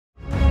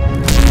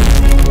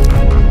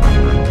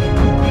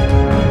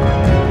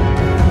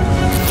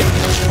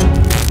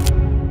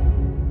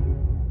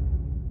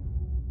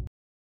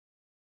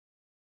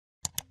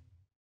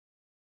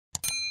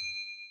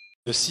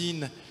the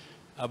scene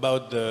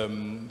about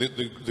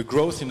the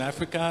growth in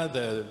Africa,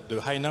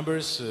 the high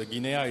numbers.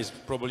 Guinea is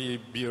probably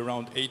be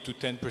around 8 to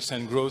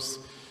 10% growth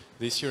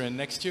this year and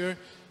next year,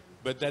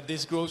 but that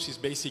this growth is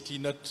basically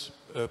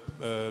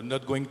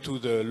not going to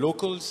the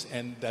locals,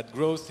 and that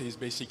growth is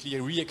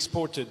basically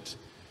re-exported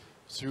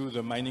through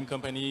the mining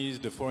companies,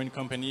 the foreign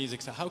companies,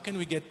 etc. How can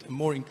we get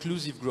more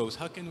inclusive growth?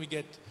 How can we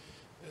get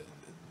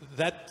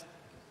that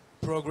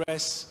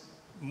progress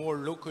more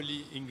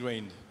locally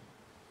ingrained?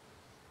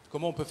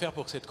 Comment on peut faire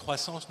pour que cette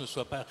croissance ne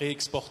soit pas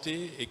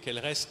réexportée et qu'elle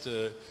reste,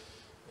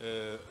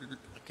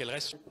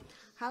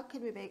 How can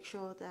we make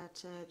sure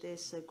that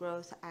this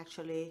growth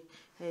actually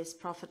is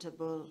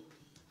profitable?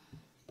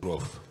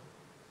 Growth.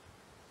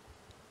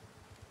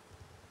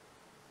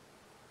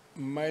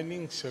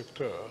 Mining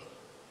sector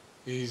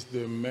is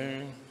the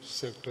main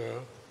sector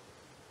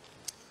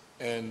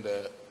and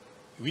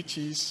which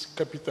is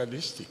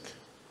capitalistic.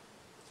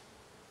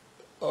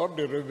 All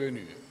the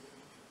revenue,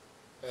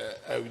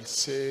 I will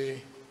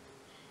say,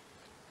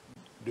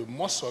 the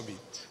most of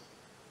it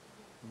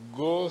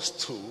goes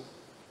to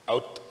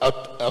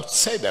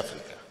outside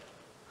Africa.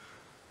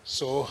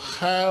 So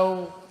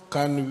how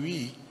can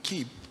we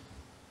keep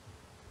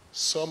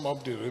some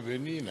of the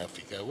revenue in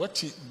Africa?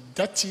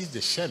 That is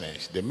the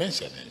challenge, the main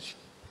challenge.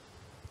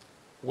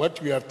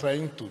 What we are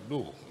trying to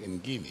do in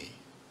Guinea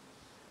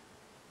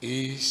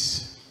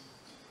is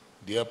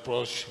the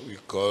approach we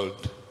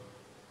called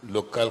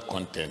local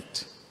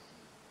content.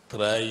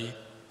 Try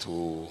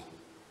to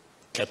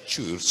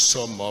capture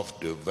some of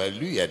the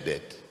value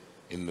added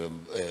in the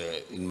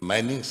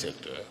mining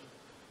sector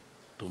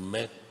to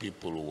make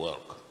people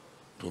work,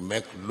 to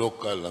make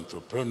local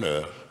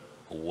entrepreneurs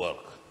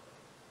work,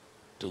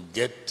 to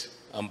get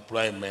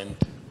employment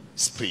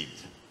spread,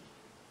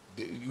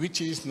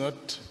 which is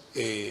not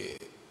a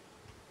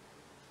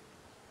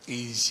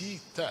easy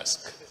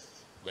task,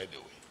 by the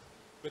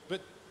way.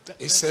 But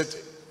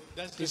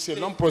it's a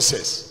long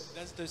process.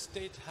 Does the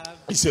state have?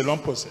 It's a long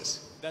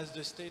process. Does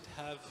the state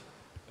have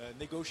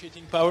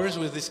negotiating powers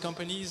with these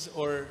companies,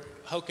 or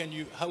how can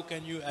you,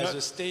 as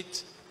a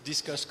state,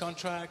 discuss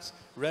contracts,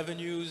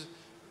 revenues?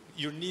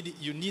 You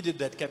needed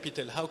that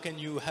capital. How can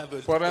you have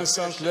a? For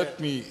instance, let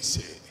me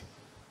say,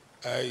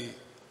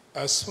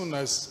 as soon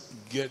as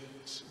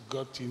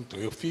got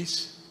into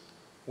office,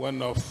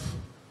 one of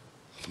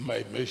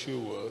my measures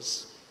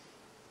was,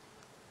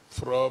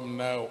 from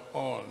now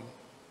on,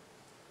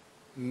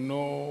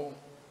 no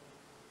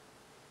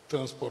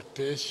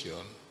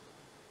transportation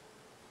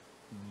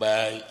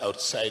by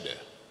outsider.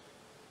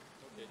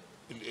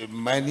 Okay.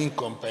 Mining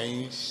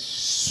companies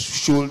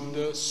should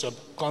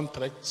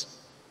subcontract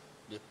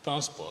the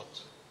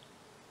transport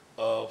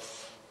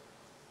of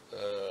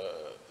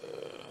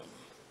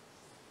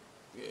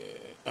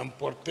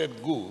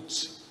imported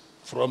goods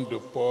from the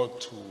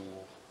port to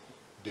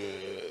the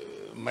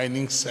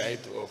mining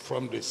site, or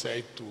from the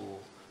site to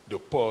the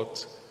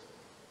port.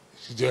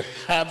 They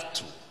have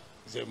to.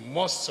 They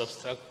must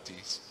subtract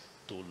this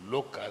to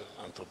local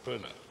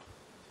entrepreneurs.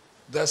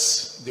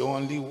 That's the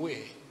only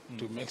way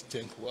to make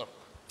things work.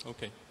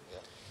 Okay.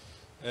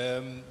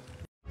 Yeah.